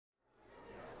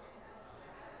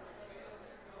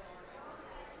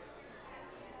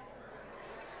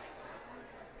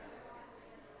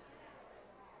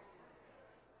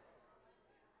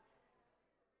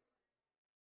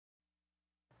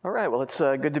All right, well, it's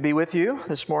good to be with you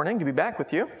this morning, to be back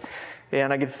with you.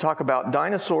 And I get to talk about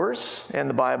dinosaurs and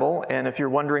the Bible. And if you're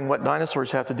wondering what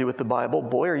dinosaurs have to do with the Bible,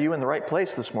 boy, are you in the right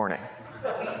place this morning.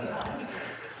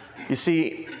 You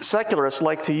see, secularists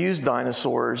like to use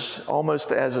dinosaurs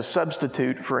almost as a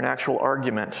substitute for an actual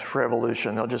argument for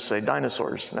evolution. They'll just say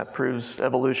dinosaurs, and that proves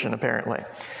evolution, apparently.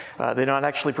 They're not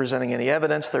actually presenting any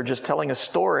evidence. They're just telling a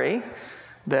story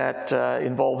that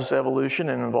involves evolution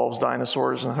and involves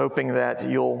dinosaurs, and hoping that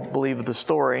you'll believe the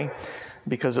story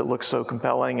because it looks so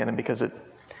compelling and because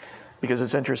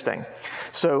it's interesting.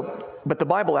 But the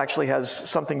Bible actually has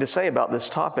something to say about this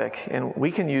topic, and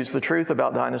we can use the truth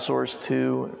about dinosaurs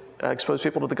to expose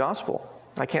people to the gospel.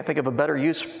 I can't think of a better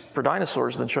use for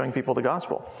dinosaurs than showing people the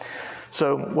gospel.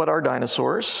 So what are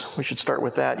dinosaurs? We should start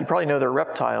with that. You probably know they're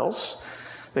reptiles.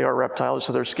 They are reptiles,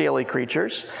 so they're scaly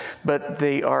creatures, but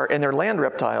they're land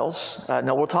reptiles.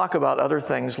 Now we'll talk about other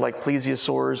things like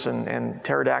plesiosaurs and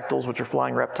pterodactyls, which are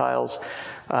flying reptiles,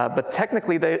 but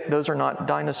technically those are not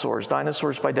dinosaurs.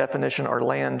 Dinosaurs by definition are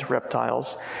land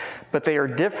reptiles, but they are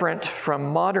different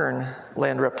from modern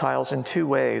land reptiles in two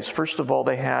ways. First of all,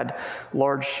 they had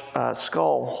large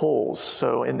skull holes.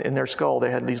 So in their skull,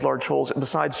 they had these large holes,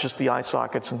 besides just the eye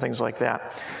sockets and things like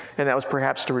that. And that was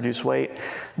perhaps to reduce weight.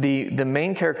 The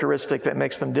main characteristic that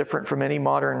makes them different from any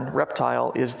modern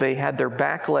reptile is they had their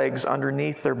back legs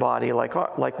underneath their body,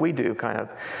 like we do, kind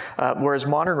of. Whereas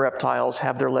modern reptiles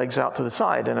have their legs out to the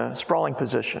side in a sprawling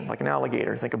position, like an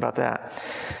alligator. Think about that.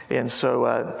 And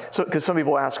so because some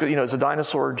people ask, is a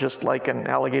dinosaur just like an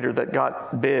alligator that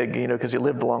got big, because he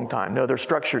lived a long time? No, their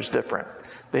structure's different.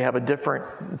 They have a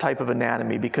different type of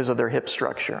anatomy because of their hip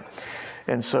structure.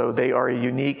 And so they are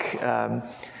unique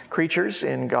creatures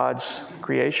in God's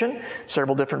creation,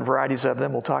 several different varieties of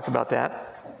them. We'll talk about that.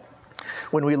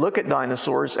 When we look at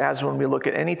dinosaurs, as when we look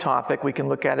at any topic, we can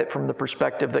look at it from the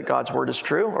perspective that God's word is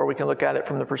true, or we can look at it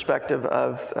from the perspective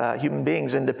of human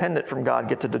beings independent from God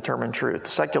get to determine truth,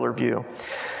 secular view.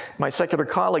 My secular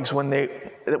colleagues, when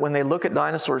they look at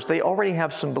dinosaurs, they already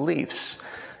have some beliefs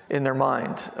in their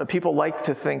mind. People like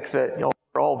to think that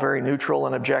we're all very neutral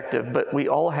and objective, but we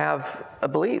all have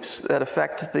beliefs that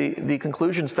affect the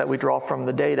conclusions that we draw from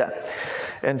the data.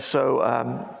 And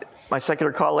so my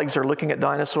secular colleagues are looking at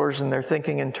dinosaurs and they're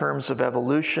thinking in terms of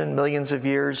evolution, millions of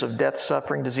years of death,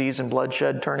 suffering, disease, and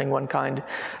bloodshed, turning one kind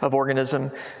of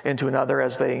organism into another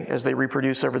as they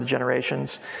reproduce over the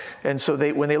generations. And so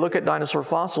when they look at dinosaur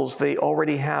fossils, they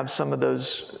already have some of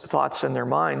those thoughts in their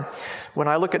mind. When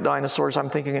I look at dinosaurs, I'm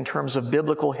thinking in terms of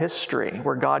biblical history,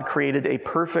 where God created a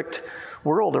perfect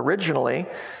world originally,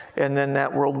 and then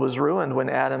that world was ruined when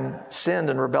Adam sinned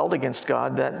and rebelled against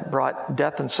God. That brought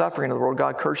death and suffering into the world.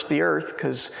 God cursed the earth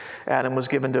because Adam was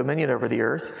given dominion over the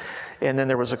earth. And then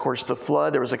there was, of course, the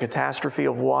flood. There was a catastrophe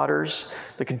of waters,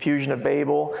 the confusion of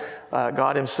Babel.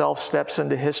 God himself steps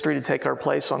into history to take our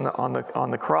place on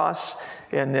the cross.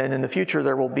 And then in the future,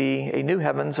 there will be a new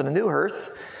heavens and a new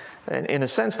earth. And in a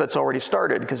sense, that's already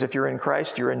started, because if you're in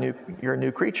Christ, you're a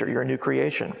new creature, you're a new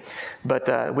creation. But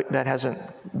that hasn't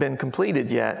been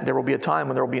completed yet. There will be a time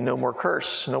when there will be no more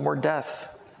curse, no more death,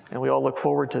 and we all look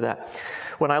forward to that.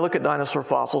 When I look at dinosaur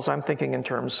fossils, I'm thinking in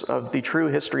terms of the true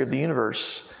history of the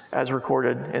universe as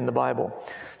recorded in the Bible.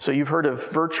 So you've heard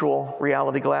of virtual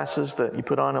reality glasses that you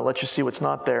put on and let you see what's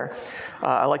not there.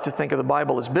 I like to think of the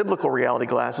Bible as biblical reality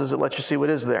glasses that let you see what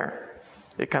is there.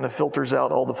 It kind of filters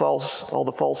out all the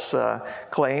false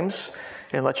claims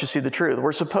and lets you see the truth.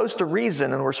 We're supposed to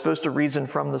reason, and we're supposed to reason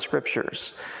from the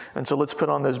Scriptures. And so let's put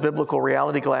on those biblical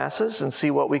reality glasses and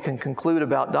see what we can conclude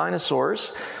about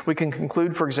dinosaurs. We can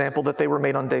conclude, for example, that they were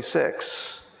made on day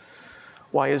 6.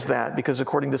 Why is that? Because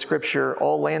according to Scripture,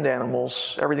 all land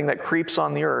animals, everything that creeps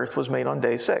on the earth was made on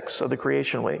day 6 of the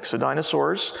creation week. So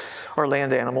dinosaurs are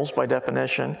land animals by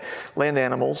definition. Land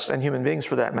animals, and human beings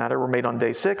for that matter, were made on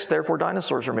day 6. Therefore,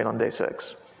 dinosaurs are made on day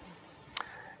 6.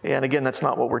 And again, that's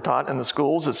not what we're taught in the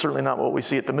schools. It's certainly not what we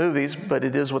see at the movies, but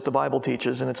it is what the Bible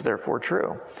teaches, and it's therefore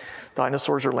true.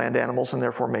 Dinosaurs are land animals and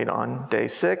therefore made on day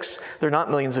 6. They're not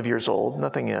millions of years old.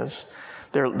 Nothing is.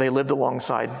 They lived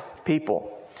alongside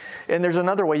people. And there's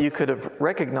another way you could have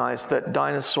recognized that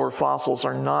dinosaur fossils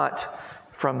are not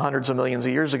from hundreds of millions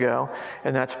of years ago,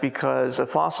 and that's because a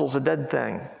fossil's a dead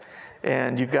thing.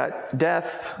 And you've got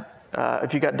death.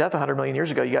 If you got death 100 million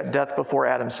years ago, you got death before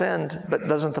Adam sinned, but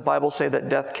doesn't the Bible say that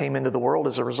death came into the world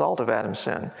as a result of Adam's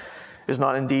sin? Is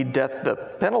not indeed death the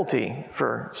penalty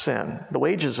for sin, the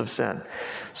wages of sin?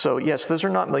 So yes, those are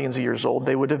not millions of years old.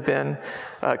 They would have been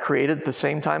created at the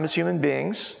same time as human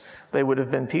beings, They would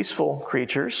have been peaceful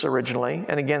creatures originally.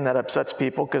 And again, that upsets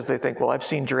people because they think, well, I've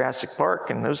seen Jurassic Park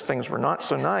and those things were not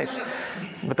so nice.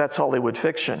 But that's Hollywood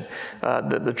fiction.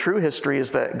 The true history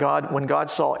is that when God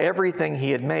saw everything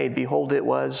he had made, behold, it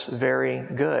was very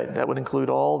good. That would include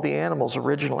all the animals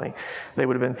originally. They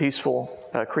would have been peaceful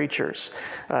creatures.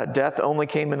 Death only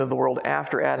came into the world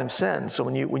after Adam sinned. So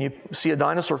when you see a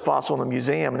dinosaur fossil in a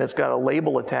museum and it's got a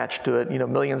label attached to it,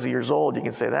 millions of years old, you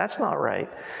can say, that's not right.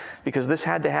 Because this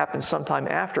had to happen sometime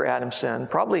after Adam sinned,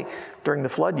 probably during the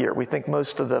flood year. We think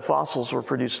most of the fossils were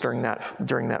produced during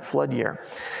that flood year.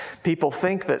 People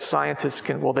think that scientists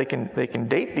can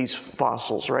date these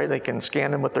fossils, right? They can scan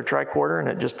them with their tricorder and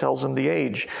it just tells them the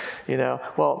age,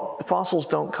 Well, fossils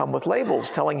don't come with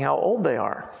labels telling how old they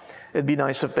are. It'd be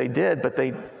nice if they did, but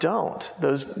they don't.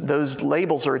 Those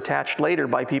labels are attached later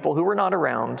by people who were not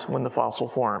around when the fossil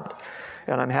formed.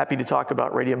 And I'm happy to talk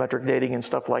about radiometric dating and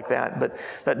stuff like that, but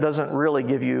that doesn't really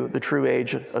give you the true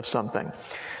age of something.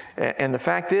 And the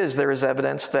fact is, there is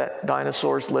evidence that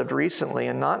dinosaurs lived recently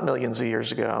and not millions of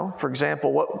years ago. For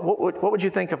example, what would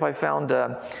you think if I found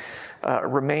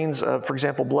remains of, for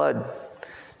example, blood?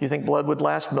 You think blood would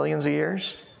last millions of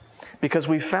years? Because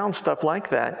we found stuff like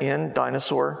that in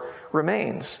dinosaur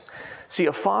remains. See,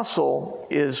 a fossil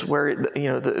is where,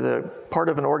 the part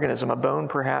of an organism, a bone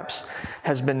perhaps,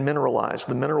 has been mineralized.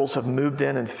 The minerals have moved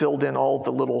in and filled in all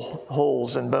the little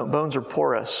holes, and bones are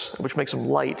porous, which makes them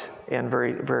light and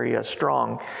very, very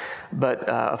strong. But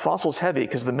a fossil's heavy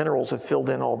because the minerals have filled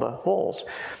in all the holes.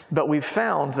 But we've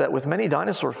found that with many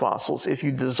dinosaur fossils, if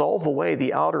you dissolve away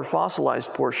the outer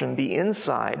fossilized portion, the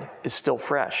inside is still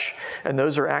fresh. And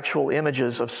those are actual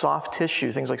images of soft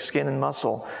tissue, things like skin and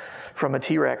muscle, from a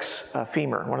T-Rex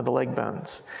femur, one of the leg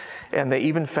bones. And they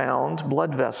even found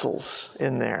blood vessels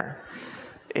in there,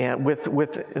 and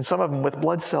and some of them with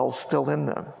blood cells still in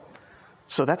them.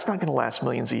 So that's not going to last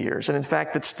millions of years. And in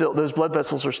fact, those blood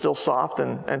vessels are still soft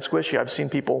and squishy. I've seen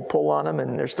people pull on them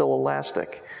and they're still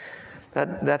elastic.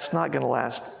 That's not going to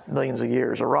last millions of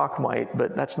years. A rock might,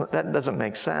 but that doesn't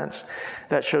make sense.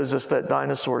 That shows us that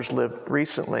dinosaurs lived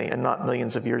recently and not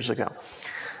millions of years ago.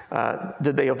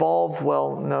 Did they evolve?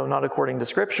 Well, no, not according to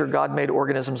Scripture. God made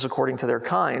organisms according to their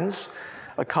kinds.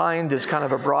 A kind is kind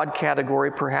of a broad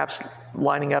category, perhaps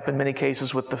lining up in many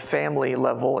cases with the family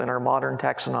level in our modern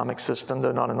taxonomic system,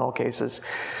 though not in all cases.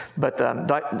 But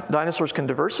dinosaurs can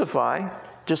diversify,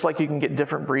 just like you can get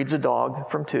different breeds of dog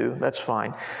from two. That's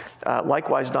fine.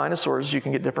 Likewise, dinosaurs, you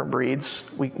can get different breeds.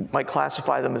 We might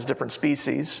classify them as different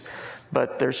species,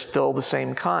 but they're still the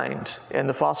same kind, and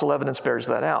the fossil evidence bears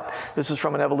that out. This is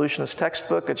from an evolutionist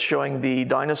textbook. It's showing the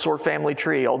dinosaur family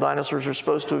tree. All dinosaurs are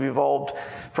supposed to have evolved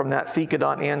from that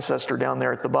thecodont ancestor down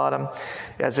there at the bottom.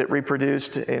 As it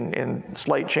reproduced and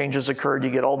slight changes occurred, you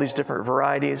get all these different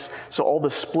varieties. So all the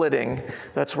splitting,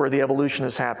 that's where the evolution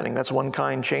is happening. That's one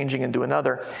kind changing into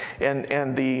another.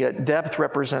 And the depth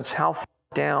represents how far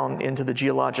down into the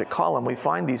geologic column we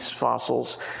find these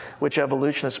fossils, which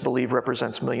evolutionists believe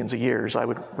represents millions of years. I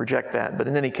would reject that, but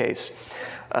in any case,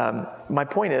 my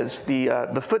point is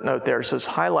the footnote there says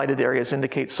highlighted areas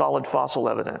indicate solid fossil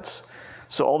evidence.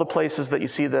 So all the places that you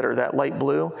see that are that light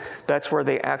blue, that's where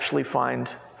they actually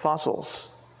find fossils.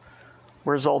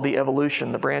 Where's all the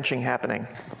evolution, the branching happening?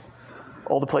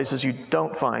 All the places you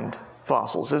don't find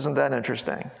fossils. Isn't that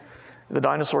interesting? The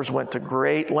dinosaurs went to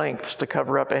great lengths to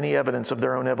cover up any evidence of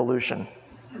their own evolution.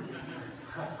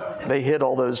 They hid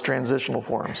all those transitional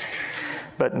forms.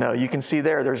 But no, you can see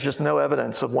there's just no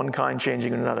evidence of one kind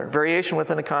changing into another. Variation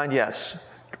within a kind, yes.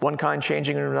 One kind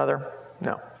changing into another,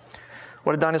 no.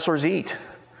 What did dinosaurs eat?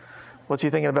 What's he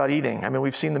thinking about eating? I mean,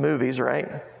 we've seen the movies, right?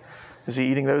 Is he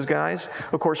eating those guys?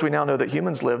 Of course, we now know that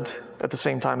humans lived at the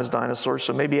same time as dinosaurs,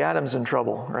 so maybe Adam's in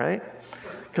trouble, right?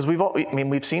 Because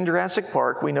we've seen Jurassic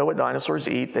Park. We know what dinosaurs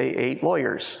eat. They ate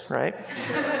lawyers, right?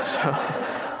 So,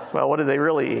 well, what did they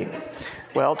really eat?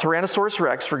 Well, Tyrannosaurus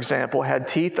rex, for example, had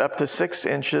teeth up to 6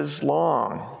 inches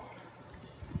long.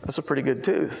 That's a pretty good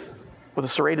tooth with a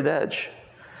serrated edge.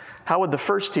 How would the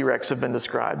first T-Rex have been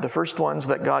described? The first ones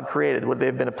that God created, would they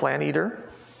have been a plant eater,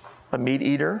 a meat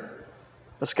eater,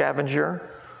 a scavenger,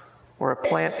 or a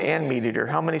plant and meat eater?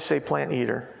 How many say plant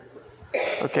eater?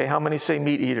 Okay, how many say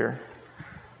meat eater?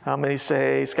 How many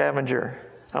say scavenger?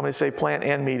 How many say plant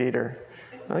and meat eater?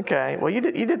 Okay, well, you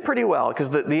did pretty well, because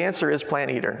the answer is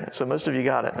plant eater. So most of you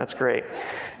got it. That's great.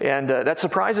 And that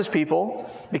surprises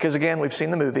people, because again, we've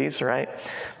seen the movies, right?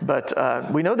 But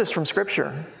we know this from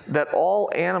Scripture, that all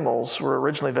animals were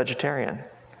originally vegetarian.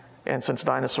 And since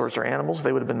dinosaurs are animals,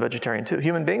 they would have been vegetarian too.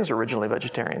 Human beings are originally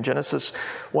vegetarian. Genesis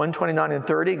 1:29 and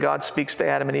 30, God speaks to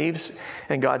Adam and Eve,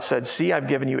 and God said, "See, I've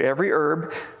given you every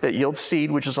herb that yields seed,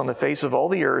 which is on the face of all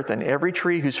the earth, and every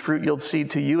tree whose fruit yields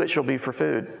seed, to you it shall be for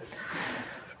food."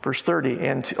 Verse 30,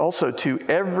 and also to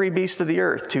every beast of the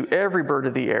earth, to every bird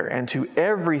of the air, and to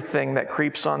everything that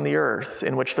creeps on the earth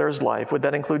in which there is life. Would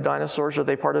that include dinosaurs? Are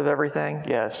they part of everything?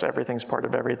 Yes, everything's part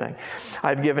of everything.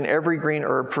 I've given every green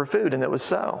herb for food, and it was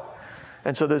so.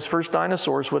 And so those first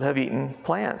dinosaurs would have eaten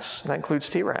plants. That includes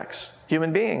T-Rex.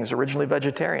 Human beings, originally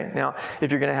vegetarian. Now,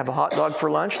 if you're going to have a hot dog for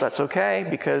lunch, that's okay,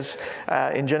 because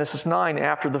in Genesis 9,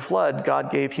 after the flood, God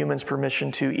gave humans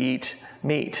permission to eat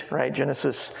meat, right?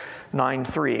 Genesis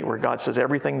 9:3, where God says,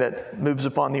 everything that moves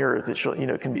upon the earth,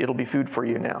 it'll be food for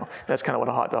you now. That's kind of what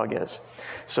a hot dog is.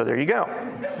 So there you go.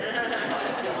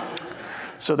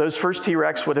 So those first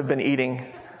T-Rex would have been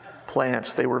eating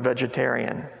plants. They were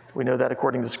vegetarian. We know that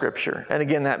according to Scripture. And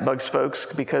again, that bugs folks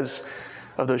because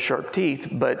of those sharp teeth,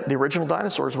 but the original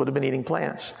dinosaurs would have been eating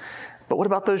plants. But what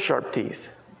about those sharp teeth?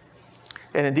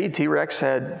 And indeed, T-Rex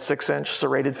had 6-inch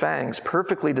serrated fangs,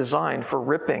 perfectly designed for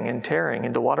ripping and tearing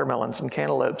into watermelons and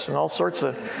cantaloupes and all sorts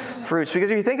of fruits.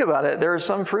 Because if you think about it, there are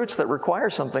some fruits that require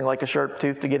something like a sharp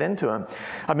tooth to get into them.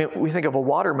 I mean, we think of a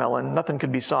watermelon, nothing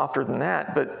could be softer than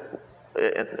that, but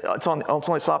it's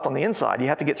only soft on the inside. You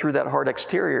have to get through that hard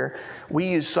exterior. We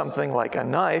use something like a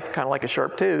knife, kind of like a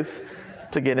sharp tooth,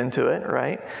 to get into it,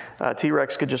 right?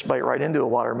 T-Rex could just bite right into a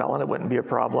watermelon. It wouldn't be a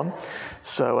problem.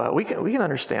 So we can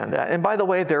understand that. And by the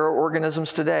way, there are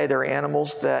organisms today, there are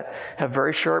animals that have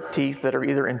very sharp teeth that are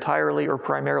either entirely or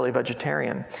primarily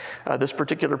vegetarian. This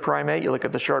particular primate, you look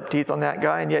at the sharp teeth on that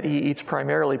guy, and yet he eats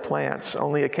primarily plants,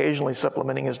 only occasionally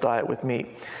supplementing his diet with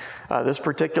meat. This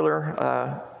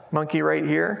particular monkey right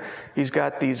here, he's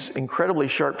got these incredibly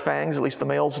sharp fangs, at least the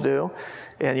males do.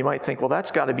 And you might think, well, that's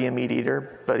got to be a meat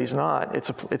eater, but he's not.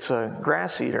 It's a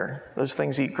grass eater. Those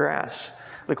things eat grass.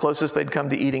 The closest they'd come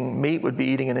to eating meat would be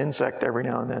eating an insect every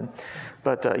now and then.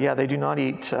 But yeah, they do not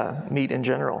eat meat in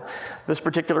general. This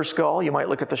particular skull, you might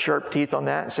look at the sharp teeth on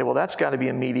that and say, well, that's got to be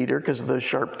a meat eater because of those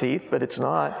sharp teeth, but it's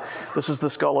not. This is the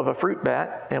skull of a fruit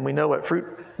bat, and we know what fruit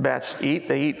bats eat.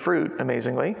 They eat fruit,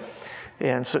 amazingly.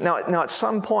 And so now at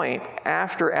some point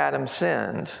after Adam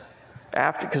sinned,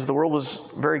 because the world was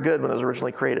very good when it was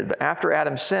originally created, but after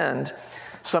Adam sinned,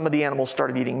 some of the animals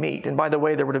started eating meat. And by the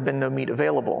way, there would have been no meat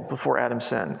available before Adam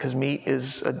sinned, because meat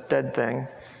is a dead thing.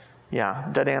 Yeah,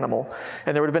 dead animal.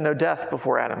 And there would have been no death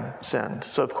before Adam sinned.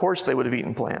 So of course they would have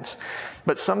eaten plants.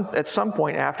 But at some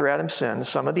point after Adam sinned,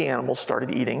 some of the animals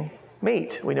started eating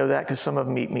meat. We know that because some of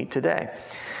them eat meat today.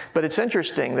 But it's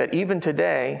interesting that even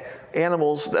today,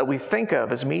 animals that we think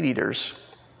of as meat eaters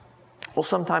will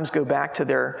sometimes go back to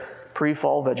their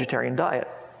pre-fall vegetarian diet.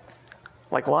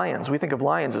 Like lions. We think of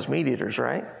lions as meat eaters,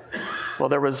 right? Well,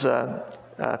 there was a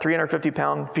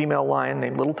 350-pound female lion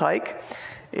named Little Tyke,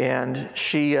 and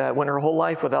she went her whole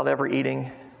life without ever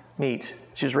eating meat.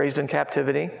 She was raised in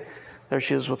captivity. There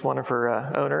she is with one of her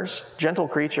owners. Gentle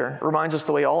creature. Reminds us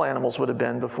the way all animals would have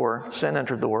been before sin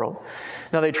entered the world.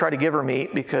 Now they try to give her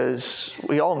meat because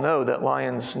we all know that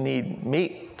lions need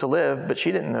meat to live, but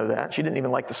she didn't know that. She didn't even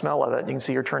like the smell of it. You can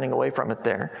see her turning away from it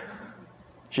there.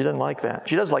 She didn't like that.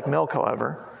 She does like milk,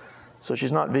 however. So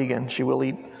she's not vegan.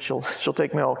 She'll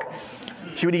take milk.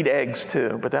 She would eat eggs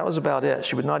too, but that was about it.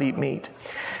 She would not eat meat.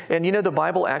 And you know, the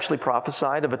Bible actually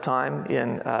prophesied of a time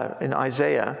in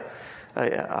Isaiah.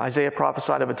 Isaiah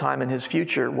prophesied of a time in his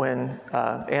future when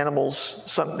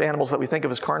some animals that we think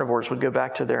of as carnivores would go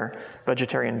back to their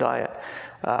vegetarian diet.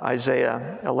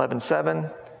 Isaiah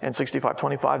 11:7 and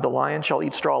 65:25, the lion shall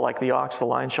eat straw like the ox, the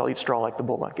lion shall eat straw like the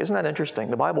bullock. Isn't that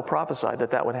interesting? The Bible prophesied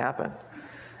that would happen.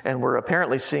 And we're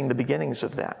apparently seeing the beginnings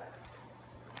of that.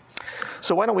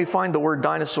 So why don't we find the word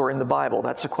dinosaur in the Bible?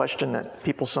 That's a question that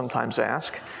people sometimes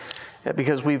ask.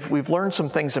 Because we've learned some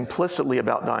things implicitly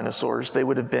about dinosaurs. They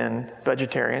would have been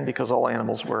vegetarian because all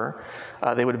animals were.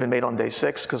 They would have been made on day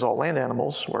 6 because all land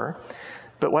animals were.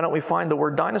 But why don't we find the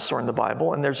word dinosaur in the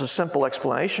Bible? And there's a simple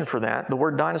explanation for that. The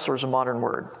word dinosaur is a modern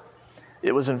word.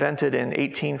 It was invented in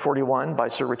 1841 by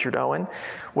Sir Richard Owen,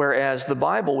 whereas the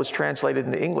Bible was translated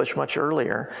into English much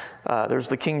earlier. There's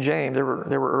the King James. There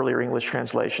were earlier English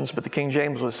translations, but the King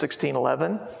James was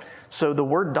 1611. So the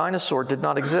word dinosaur did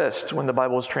not exist when the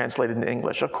Bible was translated into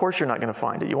English. Of course you're not going to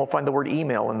find it. You won't find the word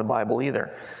email in the Bible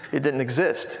either. It didn't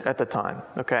exist at the time,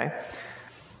 okay?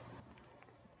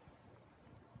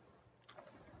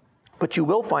 But you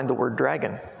will find the word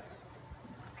dragon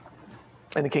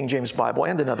in the King James Bible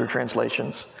and in other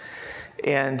translations.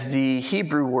 And the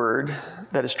Hebrew word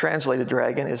that is translated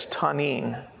dragon is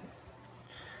tanin.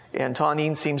 And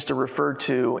tanin seems to refer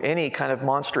to any kind of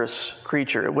monstrous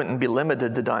creature. It wouldn't be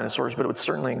limited to dinosaurs, but it would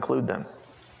certainly include them.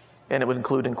 And it would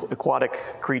include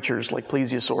aquatic creatures like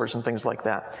plesiosaurs and things like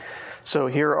that. So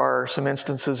here are some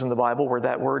instances in the Bible where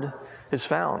that word is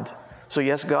found. So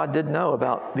yes, God did know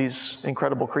about these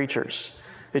incredible creatures.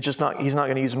 He's not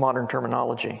going to use modern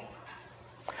terminology.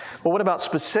 But what about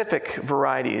specific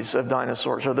varieties of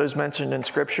dinosaurs? Are those mentioned in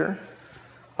Scripture?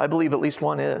 I believe at least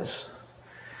one is.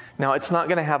 Now, it's not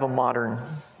going to have a modern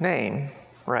name,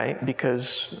 right?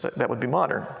 Because that would be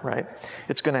modern, right?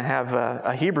 It's going to have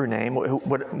a Hebrew name,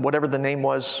 whatever the name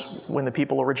was when the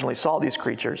people originally saw these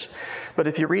creatures. But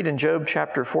if you read in Job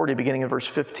chapter 40, beginning in verse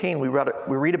 15, we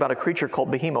read about a creature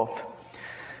called Behemoth.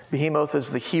 Behemoth is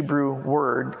the Hebrew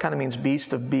word, kind of means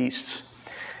beast of beasts.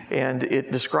 And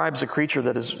it describes a creature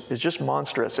that is just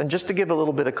monstrous. And just to give a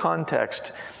little bit of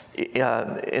context, we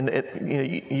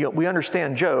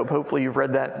understand Job. Hopefully you've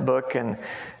read that book, and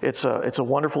it's a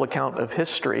wonderful account of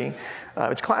history.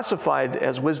 It's classified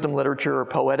as wisdom literature or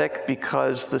poetic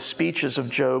because the speeches of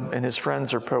Job and his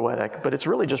friends are poetic, but it's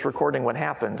really just recording what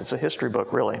happened. It's a history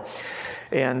book, really.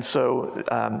 And so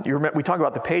we talk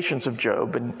about the patience of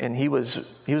Job, and he was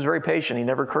very patient. He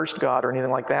never cursed God or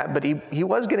anything like that, but he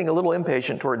was getting a little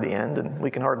impatient toward the end, and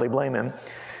we can hardly blame him.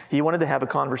 He wanted to have a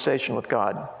conversation with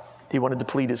God. He wanted to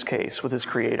plead his case with his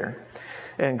Creator.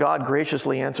 And God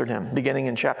graciously answered him, beginning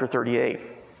in chapter 38.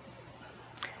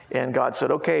 And God said,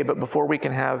 okay, but before we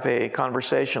can have a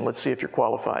conversation, let's see if you're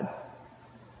qualified.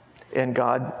 And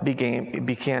God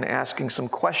began asking some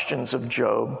questions of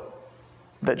Job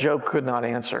that Job could not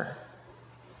answer.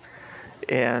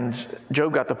 And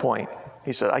Job got the point.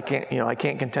 He said, I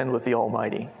can't contend with the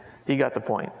Almighty. He got the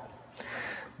point.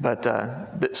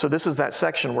 But so this is that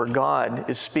section where God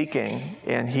is speaking,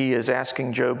 and he is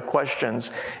asking Job questions,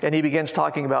 and he begins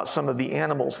talking about some of the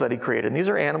animals that he created. And these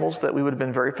are animals that we would have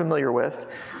been very familiar with,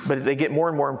 but they get more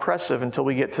and more impressive until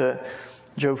we get to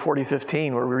Job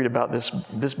 40:15, where we read about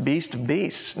this beast of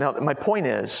beasts. Now, my point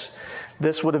is,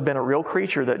 this would have been a real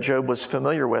creature that Job was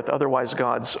familiar with. Otherwise,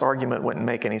 God's argument wouldn't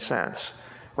make any sense.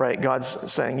 Right?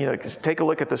 God's saying, take a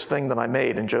look at this thing that I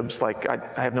made. And Job's like,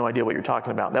 I have no idea what you're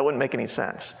talking about. That wouldn't make any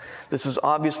sense. This is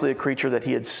obviously a creature that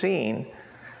he had seen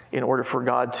in order for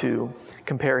God to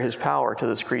compare his power to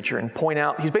this creature and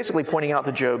he's basically pointing out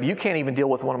to Job, you can't even deal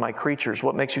with one of my creatures.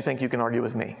 What makes you think you can argue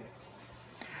with me?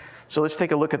 So let's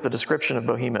take a look at the description of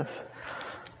Behemoth.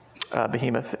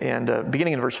 And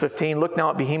beginning in verse 15, look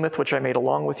now at Behemoth, which I made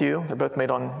along with you. They're both made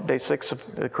on day 6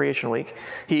 of the creation week.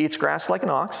 He eats grass like an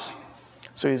ox.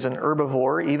 So he's an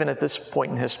herbivore, even at this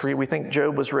point in history. We think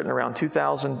Job was written around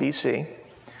 2000 BC.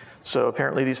 So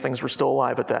apparently these things were still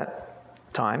alive at that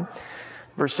time.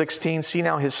 Verse 16, see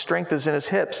now his strength is in his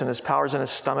hips and his power is in his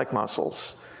stomach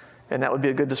muscles. And that would be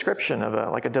a good description of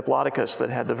like a diplodocus that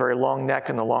had the very long neck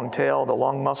and the long tail, the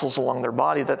long muscles along their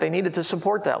body that they needed to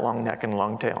support that long neck and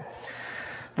long tail.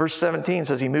 Verse 17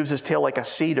 says he moves his tail like a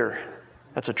cedar.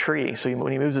 That's a tree. So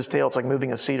when he moves his tail, it's like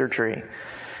moving a cedar tree.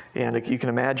 And you can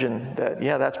imagine that,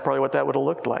 that's probably what that would have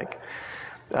looked like.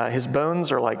 His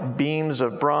bones are like beams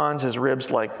of bronze, his ribs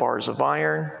like bars of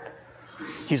iron.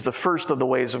 He's the first of the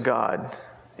ways of God,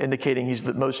 indicating he's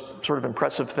the most sort of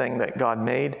impressive thing that God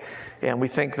made. And we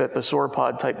think that the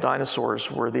sauropod-type dinosaurs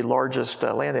were the largest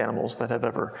land animals that have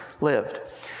ever lived.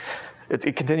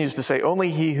 It continues to say,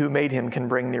 only he who made him can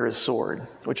bring near his sword,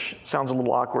 which sounds a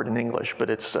little awkward in English, but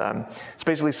it's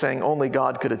basically saying only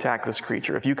God could attack this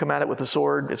creature. If you come at it with a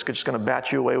sword, it's just going to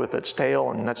bat you away with its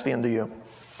tail, and that's the end of you.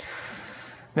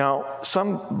 Now,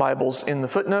 some Bibles in the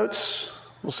footnotes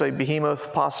will say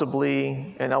Behemoth,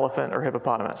 possibly an elephant or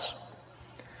hippopotamus.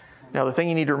 Now, the thing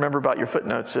you need to remember about your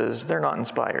footnotes is they're not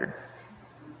inspired.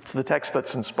 It's the text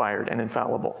that's inspired and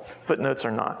infallible. Footnotes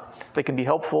are not. They can be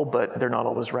helpful, but they're not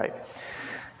always right.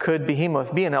 Could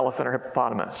Behemoth be an elephant or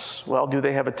hippopotamus? Well, do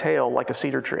they have a tail like a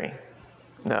cedar tree?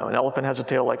 No, an elephant has a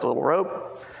tail like a little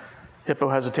rope. Hippo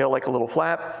has a tail like a little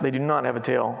flap. They do not have a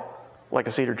tail like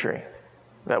a cedar tree.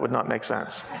 That would not make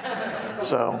sense.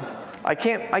 So I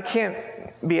can't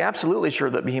be absolutely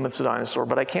sure that Behemoth's a dinosaur,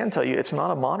 but I can tell you it's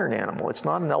not a modern animal. It's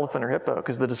not an elephant or hippo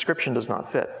because the description does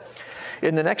not fit.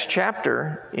 In the next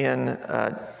chapter in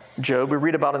Job, we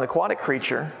read about an aquatic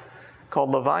creature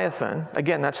called Leviathan.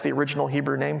 Again, that's the original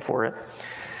Hebrew name for it.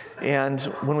 And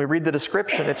when we read the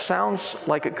description, it sounds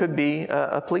like it could be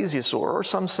a plesiosaur or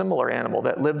some similar animal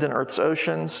that lived in Earth's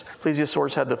oceans.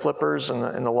 Plesiosaurs had the flippers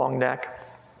and the long neck.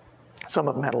 Some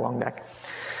of them had a long neck.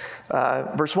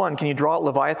 Verse 1, can you draw out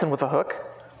Leviathan with a hook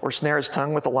or snare his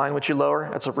tongue with a line which you lower?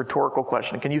 That's a rhetorical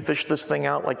question. Can you fish this thing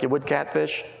out like you would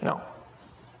catfish? No.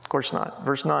 course not.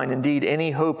 Verse 9, indeed,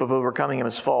 any hope of overcoming him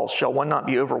is false. Shall one not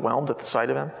be overwhelmed at the sight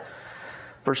of him?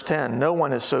 Verse 10, no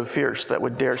one is so fierce that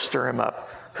would dare stir him up.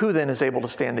 Who then is able to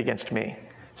stand against me?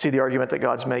 See the argument that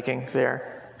God's making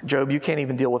there? Job, you can't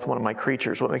even deal with one of my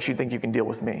creatures. What makes you think you can deal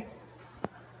with me?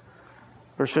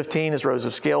 Verse 15, his rows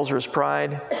of scales are his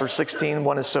pride. Verse 16,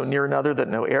 one is so near another that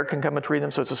no air can come between them.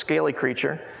 So it's a scaly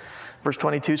creature. Verse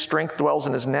 22, strength dwells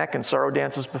in his neck and sorrow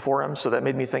dances before him. So that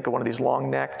made me think of one of these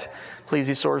long-necked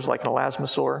plesiosaurs like an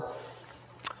elasmosaur.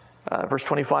 Verse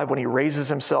 25, when he raises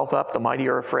himself up, the mighty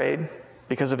are afraid.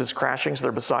 Because of his crashings,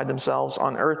 they're beside themselves.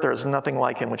 On earth, there is nothing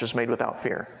like him which is made without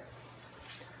fear.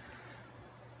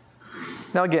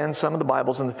 Now again, some of the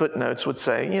Bibles in the footnotes would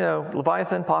say,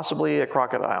 Leviathan, possibly a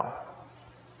crocodile.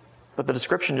 But the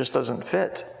description just doesn't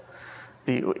fit.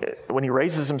 When he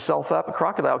raises himself up, a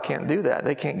crocodile can't do that.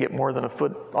 They can't get more than a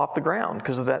foot off the ground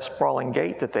because of that sprawling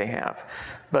gait that they have.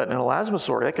 But an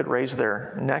elasmosaur, they could raise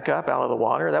their neck up out of the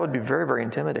water. That would be very, very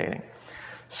intimidating.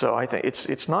 So I think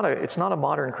it's not a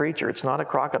modern creature. It's not a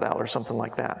crocodile or something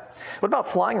like that. What about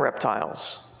flying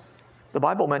reptiles? The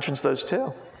Bible mentions those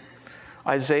too.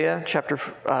 Isaiah chapter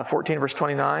 14, verse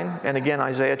 29, and again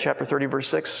Isaiah chapter 30, verse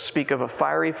 6, speak of a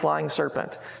fiery flying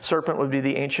serpent. Serpent would be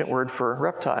the ancient word for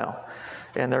reptile.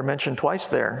 And they're mentioned twice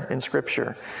there in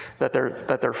Scripture that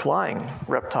they're flying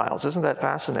reptiles. Isn't that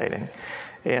fascinating?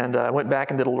 And I went back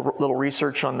and did a little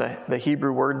research on the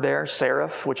Hebrew word there,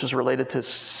 seraph, which is related to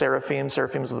seraphim.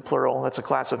 Seraphim is the plural. That's a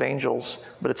class of angels,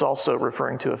 but it's also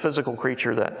referring to a physical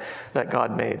creature that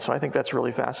God made. So I think that's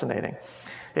really fascinating.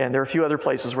 And there are a few other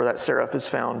places where that seraph is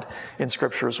found in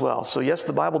Scripture as well. So yes,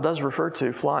 the Bible does refer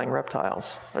to flying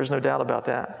reptiles. There's no doubt about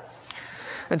that.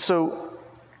 And so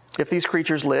if these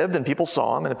creatures lived and people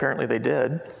saw them, and apparently they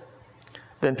did,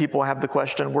 then people have the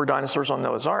question, were dinosaurs on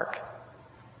Noah's Ark?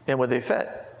 And would they fit?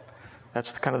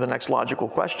 That's kind of the next logical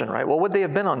question, right? Well, would they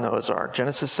have been on Noah's Ark?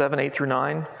 Genesis 7, 8 through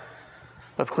 9,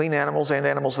 of clean animals and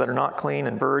animals that are not clean,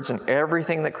 and birds and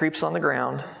everything that creeps on the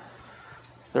ground,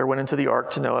 there went into the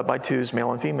ark to Noah by twos,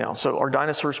 male and female. So are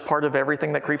dinosaurs part of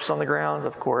everything that creeps on the ground?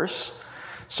 Of course.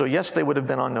 So yes, they would have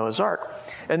been on Noah's Ark.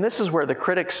 And this is where the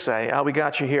critics say, oh, we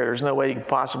got you here. There's no way you could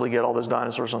possibly get all those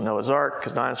dinosaurs on Noah's Ark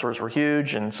because dinosaurs were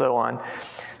huge and so on.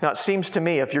 Now, it seems to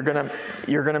me if you're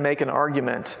gonna make an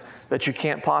argument that you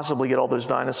can't possibly get all those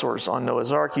dinosaurs on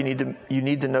Noah's Ark, you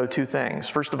need to know two things.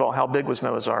 First of all, how big was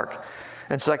Noah's Ark?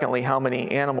 And secondly, how many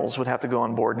animals would have to go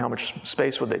on board and how much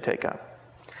space would they take up?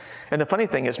 And the funny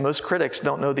thing is, most critics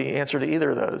don't know the answer to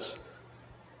either of those.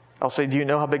 I'll say, do you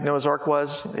know how big Noah's Ark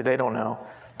was? They don't know.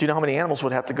 Do you know how many animals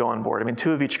would have to go on board? I mean,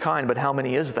 2 of each kind, but how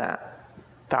many is that?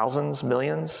 Thousands?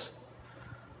 Millions?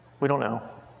 We don't know.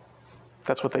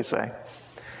 That's what they say.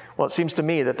 Well, it seems to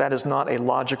me that is not a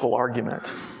logical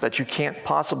argument, that you can't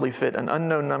possibly fit an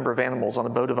unknown number of animals on a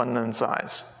boat of unknown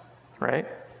size, right?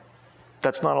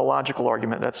 That's not a logical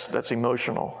argument. That's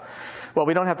emotional. Well,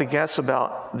 we don't have to guess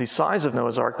about the size of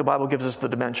Noah's Ark. The Bible gives us the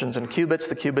dimensions in cubits.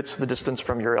 The cubits, the distance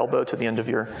from your elbow to the end of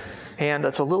your hand.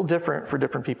 That's a little different for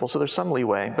different people, so there's some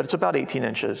leeway, but it's about 18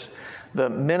 inches. The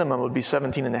minimum would be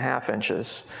 17.5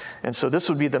 inches. And so this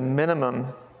would be the minimum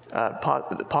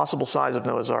possible size of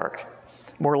Noah's Ark.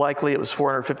 More likely, it was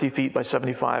 450 feet by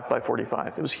 75 by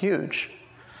 45. It was huge.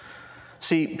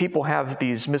 See, people have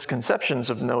these misconceptions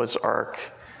of Noah's Ark.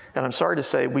 And I'm sorry to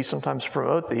say, we sometimes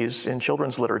promote these in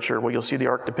children's literature where you'll see the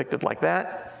ark depicted like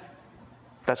that.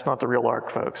 That's not the real ark,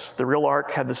 folks. The real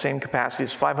ark had the same capacity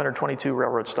as 522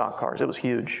 railroad stock cars. It was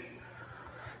huge.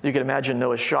 You can imagine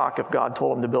Noah's shock if God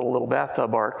told him to build a little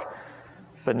bathtub ark.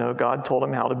 But no, God told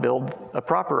him how to build a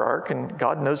proper ark, and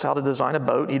God knows how to design a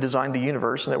boat. He designed the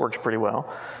universe, and it works pretty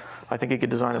well. I think he could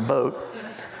design a boat.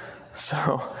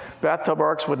 So bathtub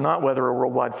arks would not weather a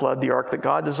worldwide flood. The ark that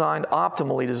God designed,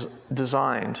 optimally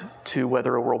designed to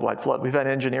weather a worldwide flood. We've had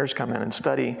engineers come in and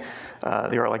study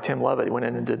the ark, like Tim Lovett. He went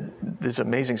in and did these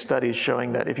amazing studies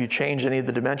showing that if you change any of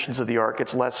the dimensions of the ark,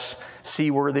 it's less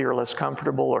seaworthy or less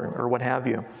comfortable or what have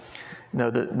you.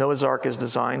 No, the Noah's Ark is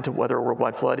designed to weather a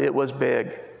worldwide flood. It was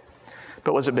big,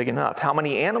 but was it big enough? How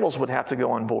many animals would have to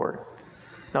go on board?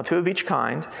 Now, 2 of each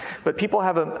kind, but people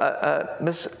have a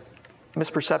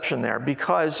misperception there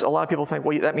because a lot of people think,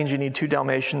 well, that means you need 2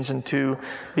 Dalmatians and 2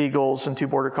 Beagles and 2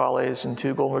 Border Collies and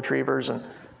 2 Golden Retrievers. And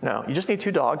no, you just need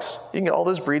 2 dogs. You can get all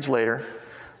those breeds later.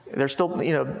 There's still,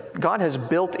 God has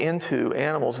built into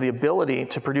animals the ability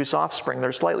to produce offspring that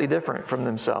are slightly different from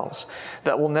themselves.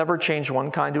 That will never change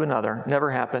one kind to another,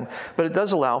 never happen. But it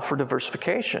does allow for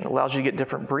diversification. It allows you to get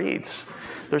different breeds.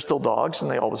 They're still dogs,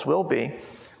 and they always will be,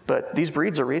 but these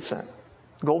breeds are recent.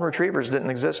 Golden Retrievers didn't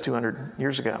exist 200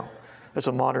 years ago. It's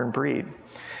a modern breed.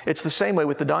 It's the same way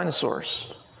with the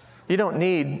dinosaurs. You don't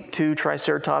need 2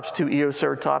 Triceratops, 2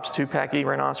 Eoceratops, 2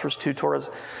 Pachyrhinoceros, 2 Taurus.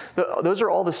 Those are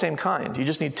all the same kind. You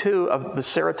just need 2 of the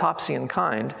ceratopsian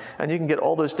kind, and you can get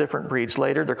all those different breeds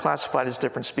later. They're classified as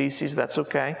different species. That's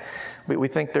okay. We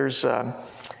think there's,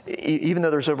 even though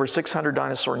there's over 600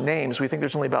 dinosaur names, we think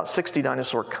there's only about 60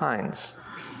 dinosaur kinds.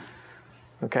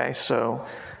 Okay, so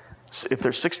if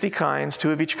there's 60 kinds,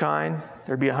 2 of each kind,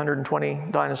 there'd be 120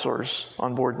 dinosaurs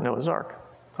on board Noah's Ark.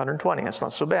 120, that's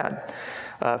not so bad.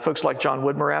 Folks like John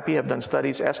Woodmarappy have done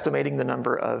studies estimating the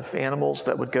number of animals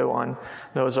that would go on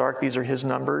Noah's Ark. These are his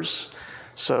numbers.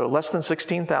 So less than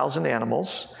 16,000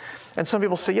 animals. And some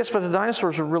people say, yes, but the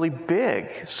dinosaurs are really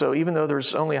big. So even though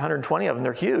there's only 120 of them,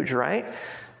 they're huge, right?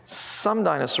 Some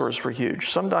dinosaurs were huge.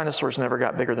 Some dinosaurs never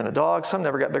got bigger than a dog. Some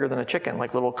never got bigger than a chicken,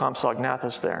 like little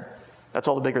Compsognathus there. That's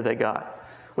all the bigger they got.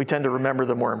 We tend to remember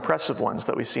the more impressive ones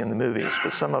that we see in the movies,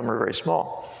 but some of them are very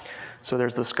small. So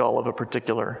there's the skull of a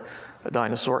particular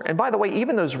dinosaur. And by the way,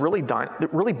 even those really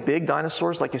big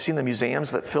dinosaurs, like you see in the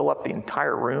museums that fill up the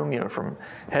entire room, from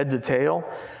head to tail,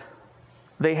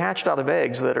 they hatched out of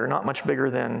eggs that are not much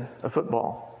bigger than a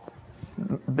football.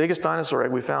 The biggest dinosaur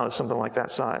egg we found is something like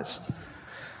that size.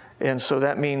 And so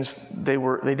that means they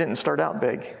didn't start out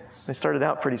big. They started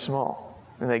out pretty small,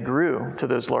 and they grew to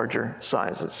those larger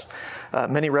sizes.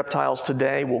 Many reptiles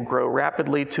today will grow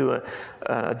rapidly to an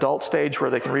adult stage where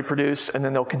they can reproduce, and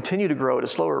then they'll continue to grow at a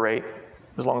slower rate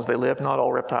as long as they live. Not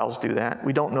all reptiles do that.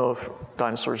 We don't know if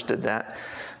dinosaurs did that.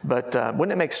 But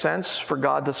wouldn't it make sense for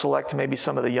God to select maybe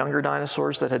some of the younger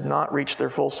dinosaurs that had not reached their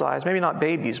full size, maybe not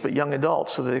babies, but young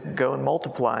adults, so they could go and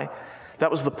multiply? That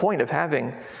was the point of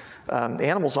having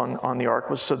animals on the ark,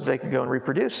 was so that they could go and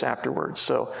reproduce afterwards.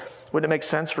 So wouldn't it make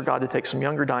sense for God to take some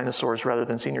younger dinosaurs rather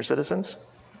than senior citizens?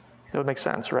 That would make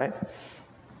sense, right?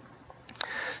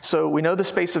 So we know the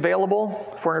space available,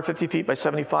 450 feet by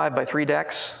 75 by 3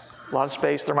 decks. A lot of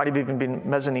space. There might have even been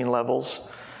mezzanine levels,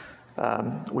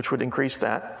 which would increase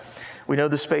that. We know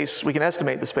the space, we can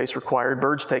estimate the space required.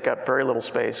 Birds take up very little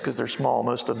space because they're small,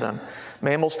 most of them.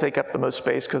 Mammals take up the most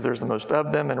space because there's the most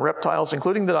of them. And reptiles,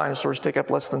 including the dinosaurs, take up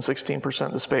less than 16%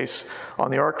 of the space on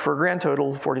the ark for a grand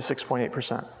total of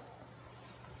 46.8%.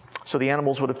 So the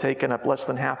animals would have taken up less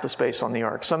than half the space on the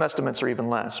ark. Some estimates are even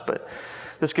less, but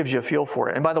this gives you a feel for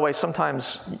it. And by the way,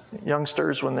 sometimes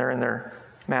youngsters, when they're in their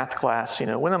math class,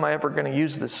 when am I ever going to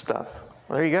use this stuff?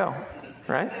 Well, there you go,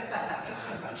 right?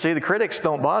 See, the critics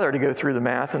don't bother to go through the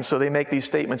math, and so they make these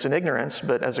statements in ignorance.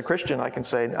 But as a Christian, I can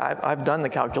say, I've done the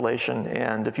calculation,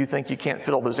 and if you think you can't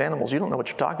fit all those animals, you don't know what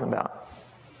you're talking about.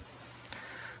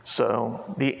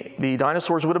 So the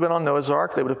dinosaurs would have been on Noah's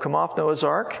Ark. They would have come off Noah's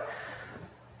Ark.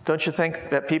 Don't you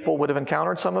think that people would have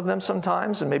encountered some of them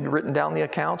sometimes and maybe written down the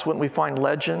accounts? Wouldn't we find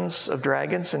legends of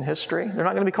dragons in history? They're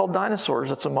not going to be called dinosaurs.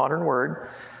 That's a modern word.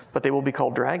 But they will be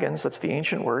called dragons. That's the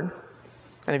ancient word.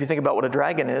 And if you think about what a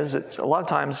dragon is, a lot of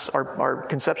times our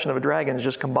conception of a dragon is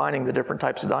just combining the different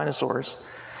types of dinosaurs.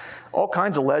 All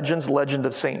kinds of legends, the legend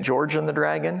of St. George and the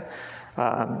dragon.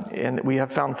 And we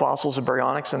have found fossils of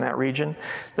baryonyx in that region.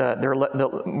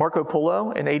 Marco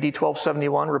Polo in AD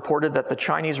 1271 reported that the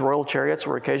Chinese royal chariots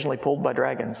were occasionally pulled by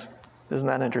dragons. Isn't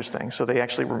that interesting? So they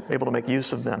actually were able to make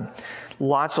use of them.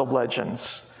 Lots of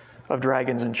legends of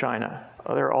dragons in China.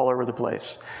 They're all over the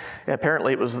place. And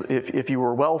apparently it was, if you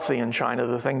were wealthy in China,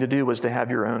 the thing to do was to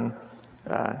have your own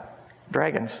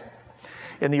dragons.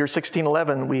 In the year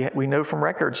 1611, we know from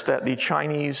records that the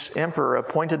Chinese emperor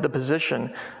appointed the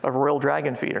position of royal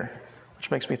dragon feeder, which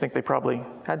makes me think they probably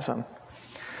had some.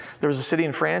 There was a city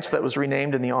in France that was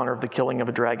renamed in the honor of the killing of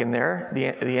a dragon there.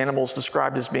 The animal is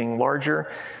described as being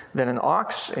larger than an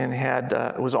ox and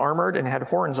was armored and had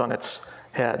horns on its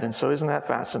head. And so isn't that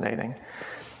fascinating?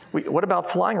 What about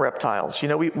flying reptiles?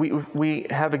 We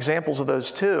have examples of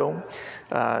those too.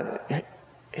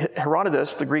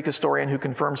 Herodotus, the Greek historian who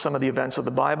confirmed some of the events of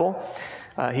the Bible,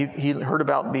 he heard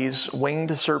about these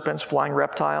winged serpents, flying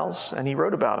reptiles, and he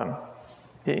wrote about them.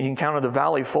 He encountered a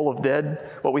valley full of dead,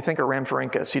 what we think are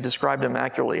rhamphorhynchus. He described them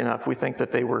accurately enough. We think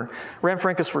that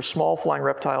rhamphorhynchus were small flying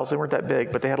reptiles. They weren't that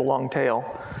big, but they had a long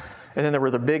tail. And then there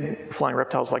were the big flying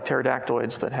reptiles like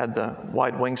pterodactyloids that had the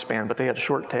wide wingspan, but they had a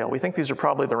short tail. We think these are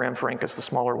probably the rhamphorhynchus, the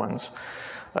smaller ones.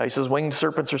 He says, winged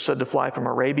serpents are said to fly from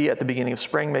Arabia at the beginning of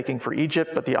spring, making for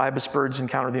Egypt, but the ibis birds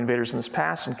encounter the invaders in this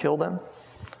pass and kill them.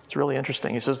 It's really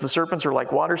interesting. He says, the serpents are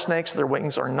like water snakes. Their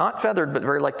wings are not feathered, but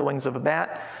very like the wings of a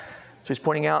bat. So he's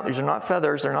pointing out these are not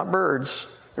feathers, they're not birds.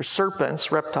 They're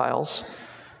serpents, reptiles,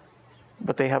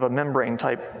 but they have a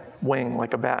membrane-type wing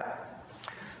like a bat.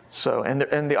 So,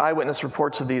 and the eyewitness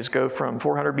reports of these go from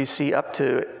 400 BC up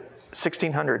to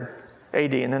 1600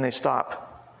 AD, and then they stop.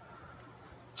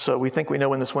 So we think we know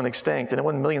when this went extinct, and it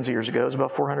wasn't millions of years ago, it was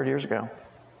about 400 years ago.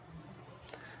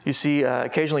 You see,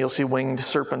 occasionally you'll see winged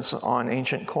serpents on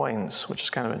ancient coins, which is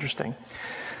kind of interesting.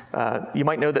 You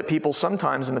might know that people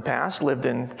sometimes in the past lived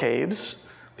in caves.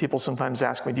 People sometimes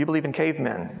ask me, do you believe in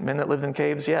cavemen? Men that lived in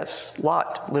caves? Yes.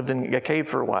 Lot lived in a cave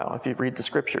for a while, if you read the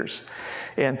scriptures.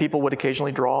 And people would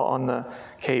occasionally draw on the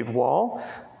cave wall,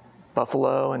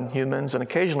 buffalo and humans, and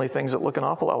occasionally things that look an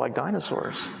awful lot like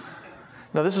dinosaurs.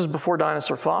 Now, this is before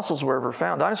dinosaur fossils were ever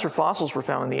found. Dinosaur fossils were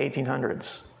found in the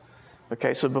 1800s.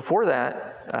 Okay, so before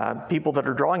that, people that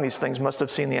are drawing these things must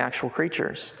have seen the actual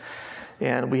creatures.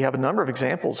 And we have a number of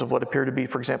examples of what appear to be,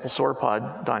 for example,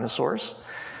 sauropod dinosaurs.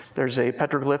 There's a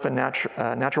petroglyph in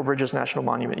Natural Bridges National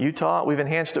Monument, Utah. We've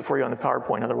enhanced it for you on the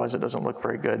PowerPoint, otherwise it doesn't look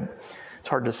very good. It's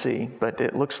hard to see, but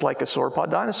it looks like a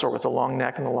sauropod dinosaur with a long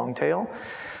neck and a long tail.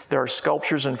 There are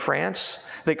sculptures in France.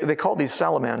 They call these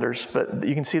salamanders, but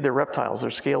you can see they're reptiles. They're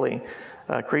scaly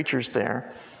creatures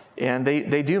there. And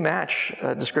they do match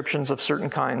descriptions of certain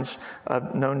kinds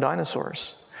of known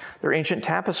dinosaurs. There are ancient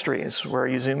tapestries where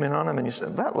you zoom in on them and you say,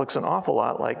 that looks an awful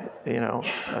lot like,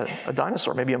 a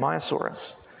dinosaur, maybe a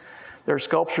Maiasaurus. There are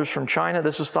sculptures from China.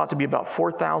 This is thought to be about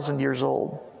 4,000 years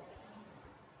old.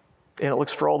 And it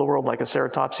looks for all the world like a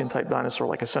ceratopsian-type dinosaur,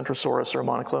 like a Centrosaurus or a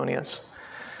Monoclonius.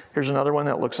 Here's another one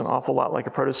that looks an awful lot like a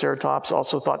Protoceratops,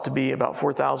 also thought to be about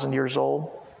 4,000 years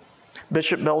old.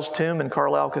 Bishop Bell's tomb in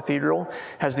Carlisle Cathedral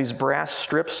has these brass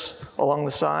strips along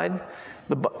the side.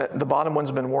 The bottom one's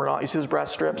been worn off. You see those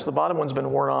brass strips? The bottom one's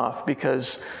been worn off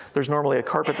because there's normally a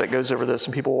carpet that goes over this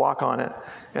and people walk on it.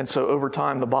 And so over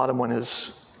time, the bottom one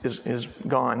is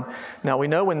gone. Now, we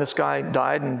know when this guy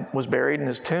died and was buried, and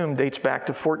his tomb dates back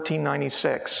to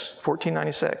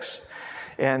 1496.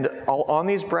 And on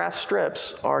these brass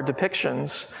strips are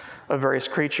depictions of various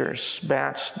creatures,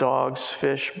 bats, dogs,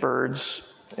 fish, birds,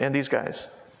 and these guys.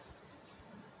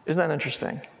 Isn't that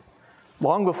interesting?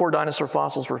 Long before dinosaur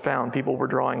fossils were found, people were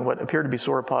drawing what appear to be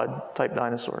sauropod-type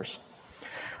dinosaurs.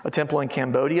 A temple in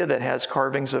Cambodia that has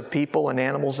carvings of people and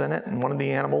animals in it, and one of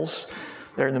the animals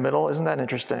there in the middle, isn't that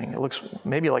interesting? It looks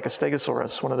maybe like a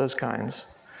Stegosaurus, one of those kinds.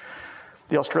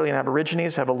 The Australian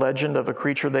Aborigines have a legend of a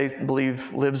creature they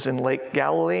believe lives in Lake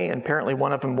Galilee, and apparently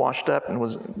one of them washed up and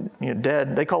was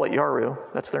dead. They call it Yaru.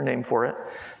 That's their name for it.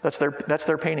 That's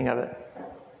their painting of it.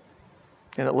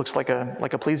 And it looks like a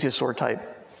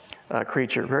plesiosaur-type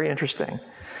creature. Very interesting.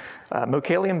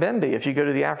 Mokele Mbembe, if you go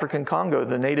to the African Congo,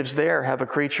 the natives there have a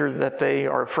creature that they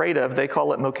are afraid of. They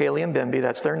call it Mokele Mbembe.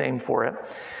 That's their name for it.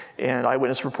 And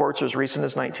eyewitness reports are as recent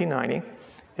as 1990.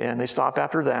 And they stop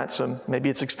after that, so maybe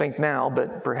it's extinct now,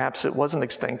 but perhaps it wasn't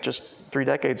extinct just 3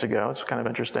 decades ago. It's kind of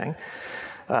interesting.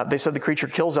 They said the creature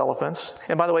kills elephants.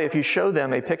 And by the way, if you show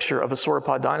them a picture of a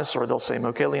sauropod dinosaur, they'll say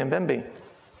Mokele Mbembe.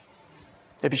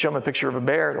 If you show them a picture of a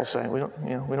bear, they'll say, we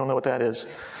don't know what that is.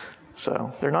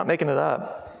 So they're not making it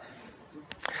up.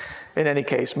 In any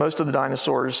case, most of the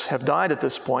dinosaurs have died at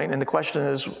this point, and the question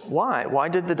is, why? Why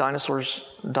did the dinosaurs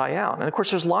die out? And of course,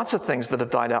 there's lots of things that have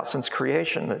died out since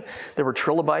creation. There were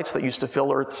trilobites that used to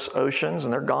fill Earth's oceans,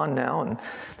 and they're gone now, and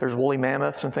there's woolly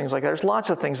mammoths and things like that. There's lots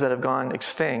of things that have gone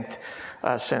extinct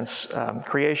since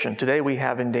creation. Today, we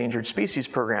have endangered species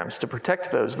programs to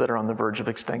protect those that are on the verge of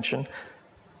extinction.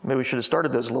 Maybe we should have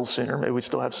started those a little sooner. Maybe we'd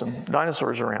still have some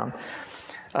dinosaurs around.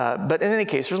 But in any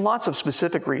case, there's lots of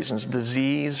specific reasons,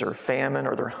 disease or famine,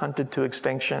 or they're hunted to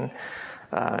extinction.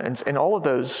 And all of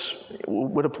those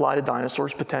would apply to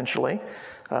dinosaurs potentially.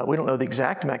 We don't know the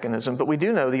exact mechanism, but we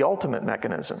do know the ultimate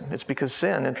mechanism. It's because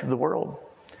sin entered the world.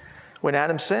 When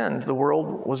Adam sinned, the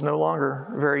world was no longer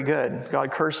very good.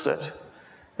 God cursed it,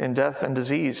 and death and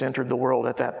disease entered the world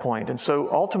at that point. And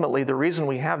so ultimately, the reason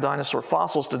we have dinosaur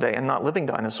fossils today and not living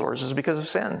dinosaurs is because of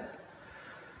sin.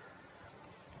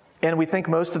 And we think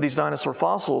most of these dinosaur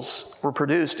fossils were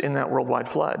produced in that worldwide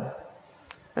flood.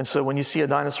 And so when you see a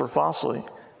dinosaur fossil,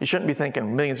 you shouldn't be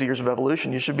thinking millions of years of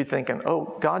evolution. You should be thinking,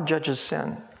 oh, God judges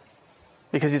sin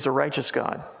because he's a righteous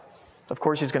God. Of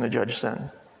course he's going to judge sin.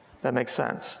 That makes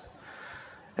sense.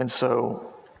 And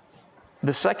so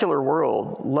the secular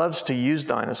world loves to use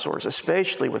dinosaurs,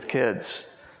 especially with kids,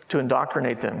 to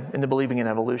indoctrinate them into believing in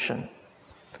evolution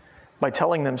by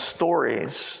telling them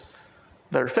stories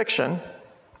that are fiction,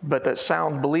 but that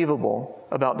sound believable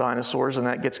about dinosaurs, and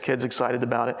that gets kids excited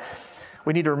about it.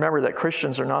 We need to remember that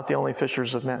Christians are not the only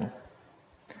fishers of men.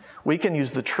 We can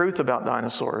use the truth about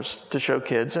dinosaurs to show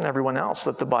kids and everyone else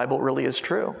that the Bible really is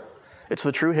true. It's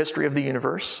the true history of the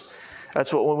universe.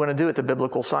 That's what we want to do at the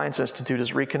Biblical Science Institute,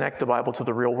 is reconnect the Bible to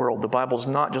the real world. The Bible's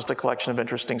not just a collection of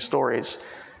interesting stories.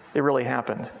 It really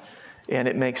happened. And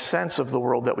it makes sense of the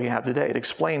world that we have today. It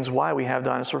explains why we have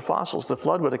dinosaur fossils. The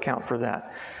flood would account for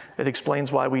that. It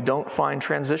explains why we don't find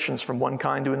transitions from one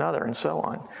kind to another, and so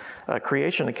on.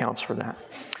 Creation accounts for that.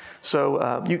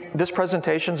 So this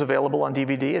presentation is available on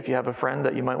DVD if you have a friend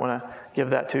that you might want to give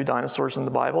that to. Dinosaurs in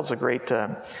the Bible is a great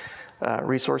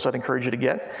resource I'd encourage you to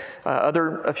get.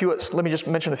 Let me just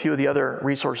mention a few of the other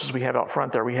resources we have out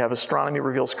front there. We have Astronomy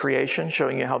Reveals Creation,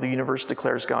 showing you how the universe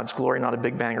declares God's glory, not a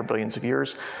big bang or billions of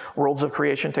years. Worlds of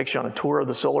Creation takes you on a tour of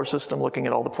the solar system, looking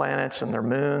at all the planets and their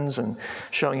moons, and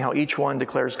showing how each one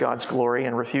declares God's glory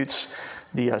and refutes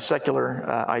the secular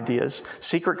ideas.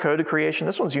 Secret Code of Creation,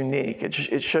 this one's unique.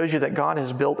 It shows you that God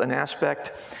has built an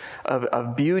aspect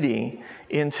of beauty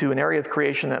into an area of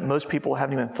creation that most people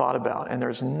haven't even thought about, and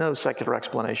there's no secular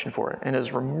explanation for it, and it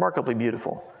is remarkably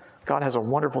beautiful. God has a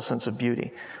wonderful sense of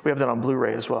beauty. We have that on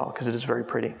Blu-ray as well, because it is very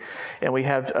pretty. And we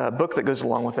have a book that goes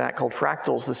along with that called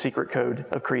Fractals, The Secret Code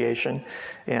of Creation.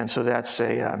 And so that's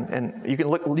and you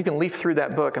can leaf through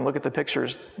that book and look at the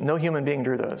pictures. No human being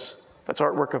drew those. That's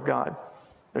artwork of God.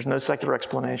 There's no secular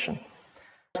explanation.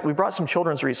 We brought some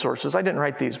children's resources. I didn't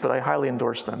write these, but I highly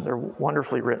endorse them. They're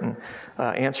wonderfully written.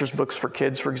 Answers books for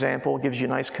kids, for example, gives you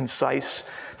nice, concise,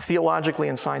 theologically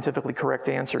and scientifically correct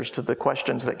answers to the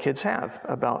questions that kids have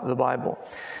about the Bible.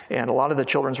 And a lot of the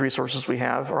children's resources we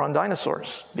have are on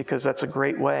dinosaurs, because that's a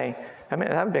great way. I mean,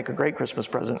 that would make a great Christmas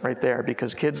present right there,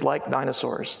 because kids like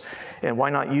dinosaurs. And why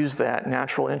not use that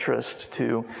natural interest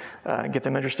to get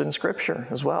them interested in Scripture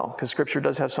as well, because Scripture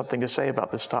does have something to say about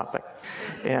this topic.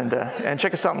 And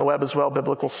check us out on the web as well,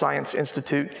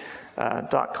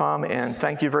 biblicalscienceinstitute.com. And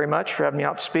thank you very much for having me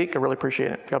out to speak. I really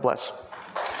appreciate it. God bless.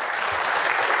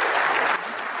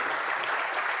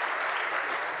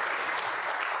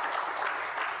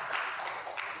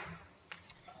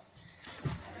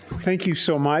 Thank you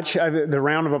so much. The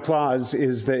round of applause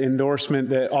is the endorsement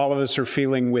that all of us are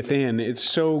feeling within. It's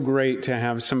so great to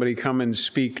have somebody come and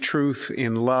speak truth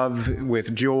in love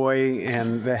with joy,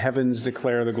 and the heavens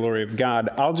declare the glory of God.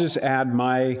 I'll just add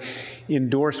my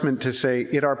endorsement to say,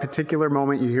 at our particular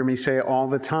moment, you hear me say it all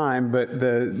the time, but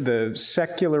the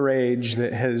secular age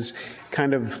that has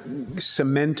kind of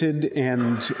cemented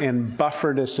and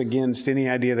buffered us against any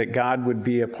idea that God would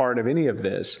be a part of any of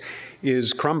this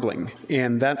is crumbling.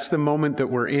 And that's the moment that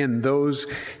we're in.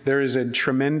 There is a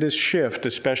tremendous shift,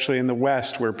 especially in the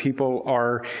West, where people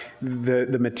are,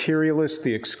 the materialist,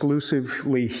 the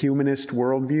exclusively humanist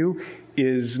worldview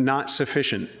is not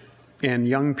sufficient. And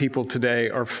young people today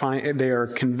are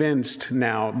convinced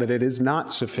now that it is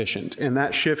not sufficient. And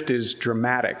that shift is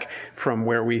dramatic from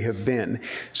where we have been.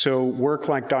 So work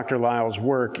like Dr. Lisle's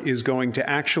work is going to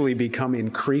actually become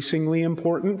increasingly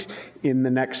important in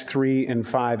the next 3 and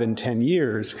 5 and 10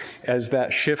 years as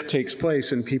that shift takes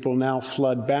place and people now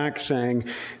flood back saying,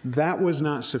 that was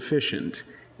not sufficient,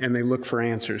 and they look for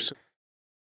answers.